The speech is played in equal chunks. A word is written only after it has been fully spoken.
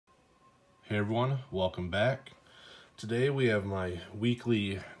Hey everyone, welcome back. Today we have my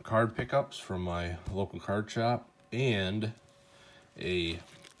weekly card pickups from my local card shop and a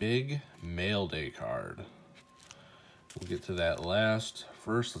big Mailday card. We'll get to that last.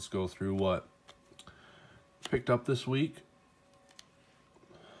 First, let's go through what picked up this week.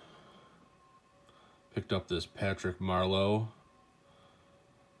 Picked up this Patrick Marleau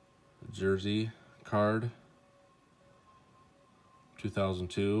jersey card,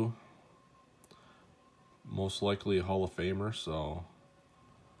 2002. Most likely a Hall of Famer, so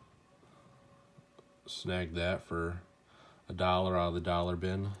snagged that for $1 out of the dollar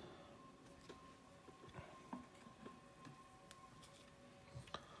bin.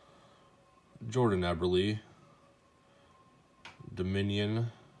 Jordan Eberle,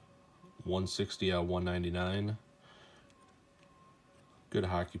 Dominion, 160 out of 199. Good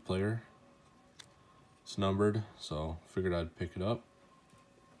hockey player. It's numbered, so figured I'd pick it up.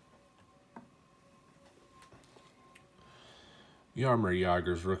 Jaromir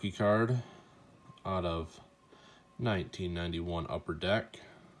Jagr's rookie card out of 1991 Upper Deck,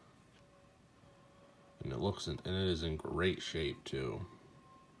 and it is in great shape too.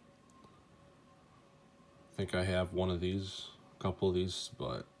 I think I have one of these, a couple of these,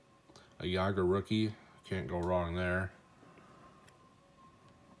 but a Jagr rookie, can't go wrong there.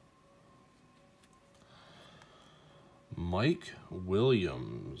 Mike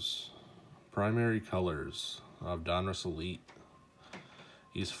Williams, primary colors of Donruss Elite.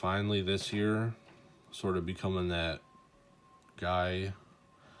 He's finally this year sort of becoming that guy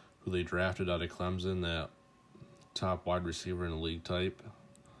who they drafted out of Clemson, that top wide receiver in the league type.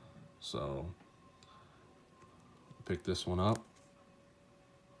 So, pick this one up.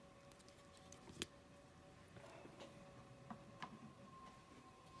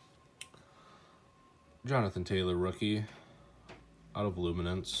 Jonathan Taylor rookie out of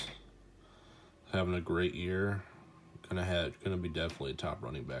Luminance, having a great year. Gonna be definitely a top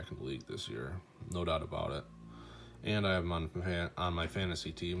running back in the league this year, no doubt about it. And I have him on my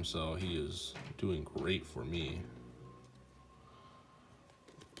fantasy team, so he is doing great for me.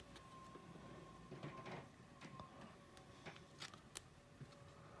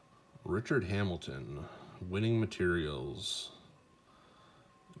 Richard Hamilton, winning materials.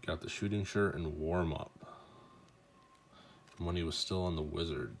 Got the shooting shirt and warm up from when he was still on the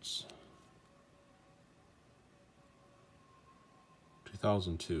Wizards.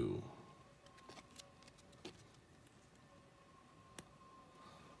 2002.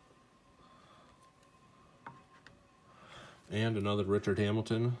 And another Richard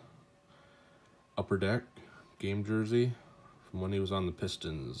Hamilton Upper Deck game jersey from when he was on the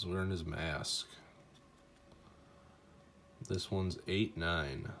Pistons, wearing his mask. This one's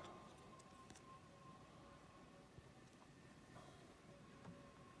 8/9.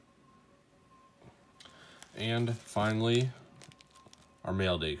 And finally, our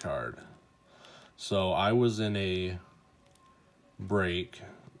Mailday card. So I was in a break.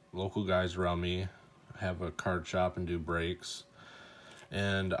 Local guys around me have a card shop and do breaks.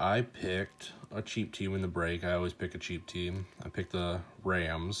 And I picked a cheap team in the break. I always pick a cheap team. I picked the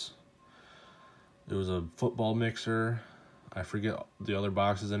Rams. It was a football mixer. I forget the other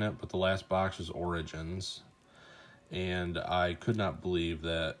boxes in it, but the last box was Origins. And I could not believe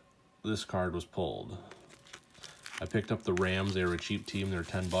that this card was pulled. I picked up the Rams. They were a cheap team. They were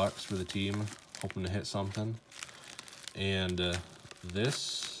 $10 for the team, hoping to hit something. And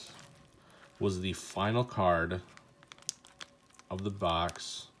this was the final card of the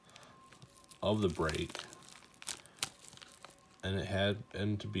box of the break. And it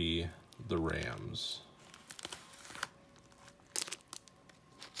happened to be the Rams.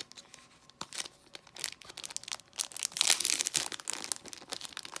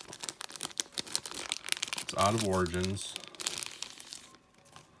 Out of Origins.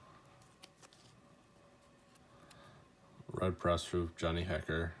 Red press proof Johnny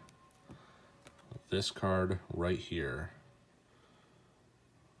Hecker. This card right here.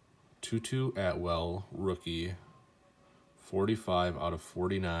 Tutu Atwell rookie. 45 out of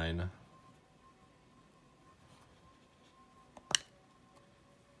 49.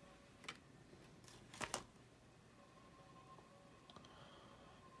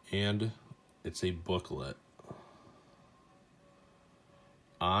 And it's a booklet.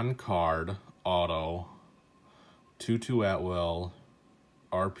 On card auto Tutu Atwell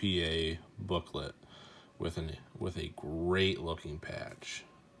RPA booklet with a great looking patch.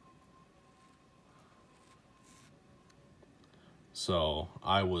 So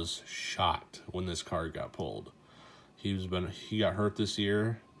I was shocked when this card got pulled. He got hurt this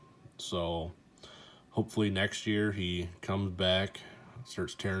year, so hopefully next year he comes back,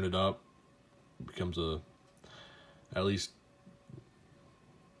 starts tearing it up, becomes at least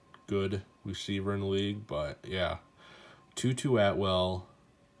good receiver in the league. But yeah, Tutu Atwell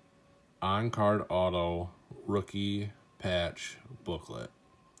on-card auto rookie patch booklet.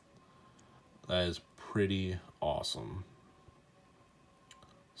 That is pretty awesome.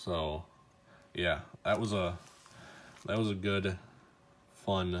 So yeah, that was a good,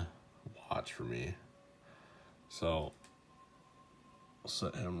 fun watch for me. So I'll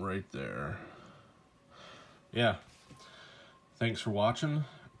set him right there. Yeah. Thanks for watching.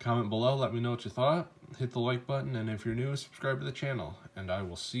 Comment below, let me know what you thought. Hit the like button, and if you're new, subscribe to the channel. And I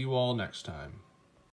will see you all next time.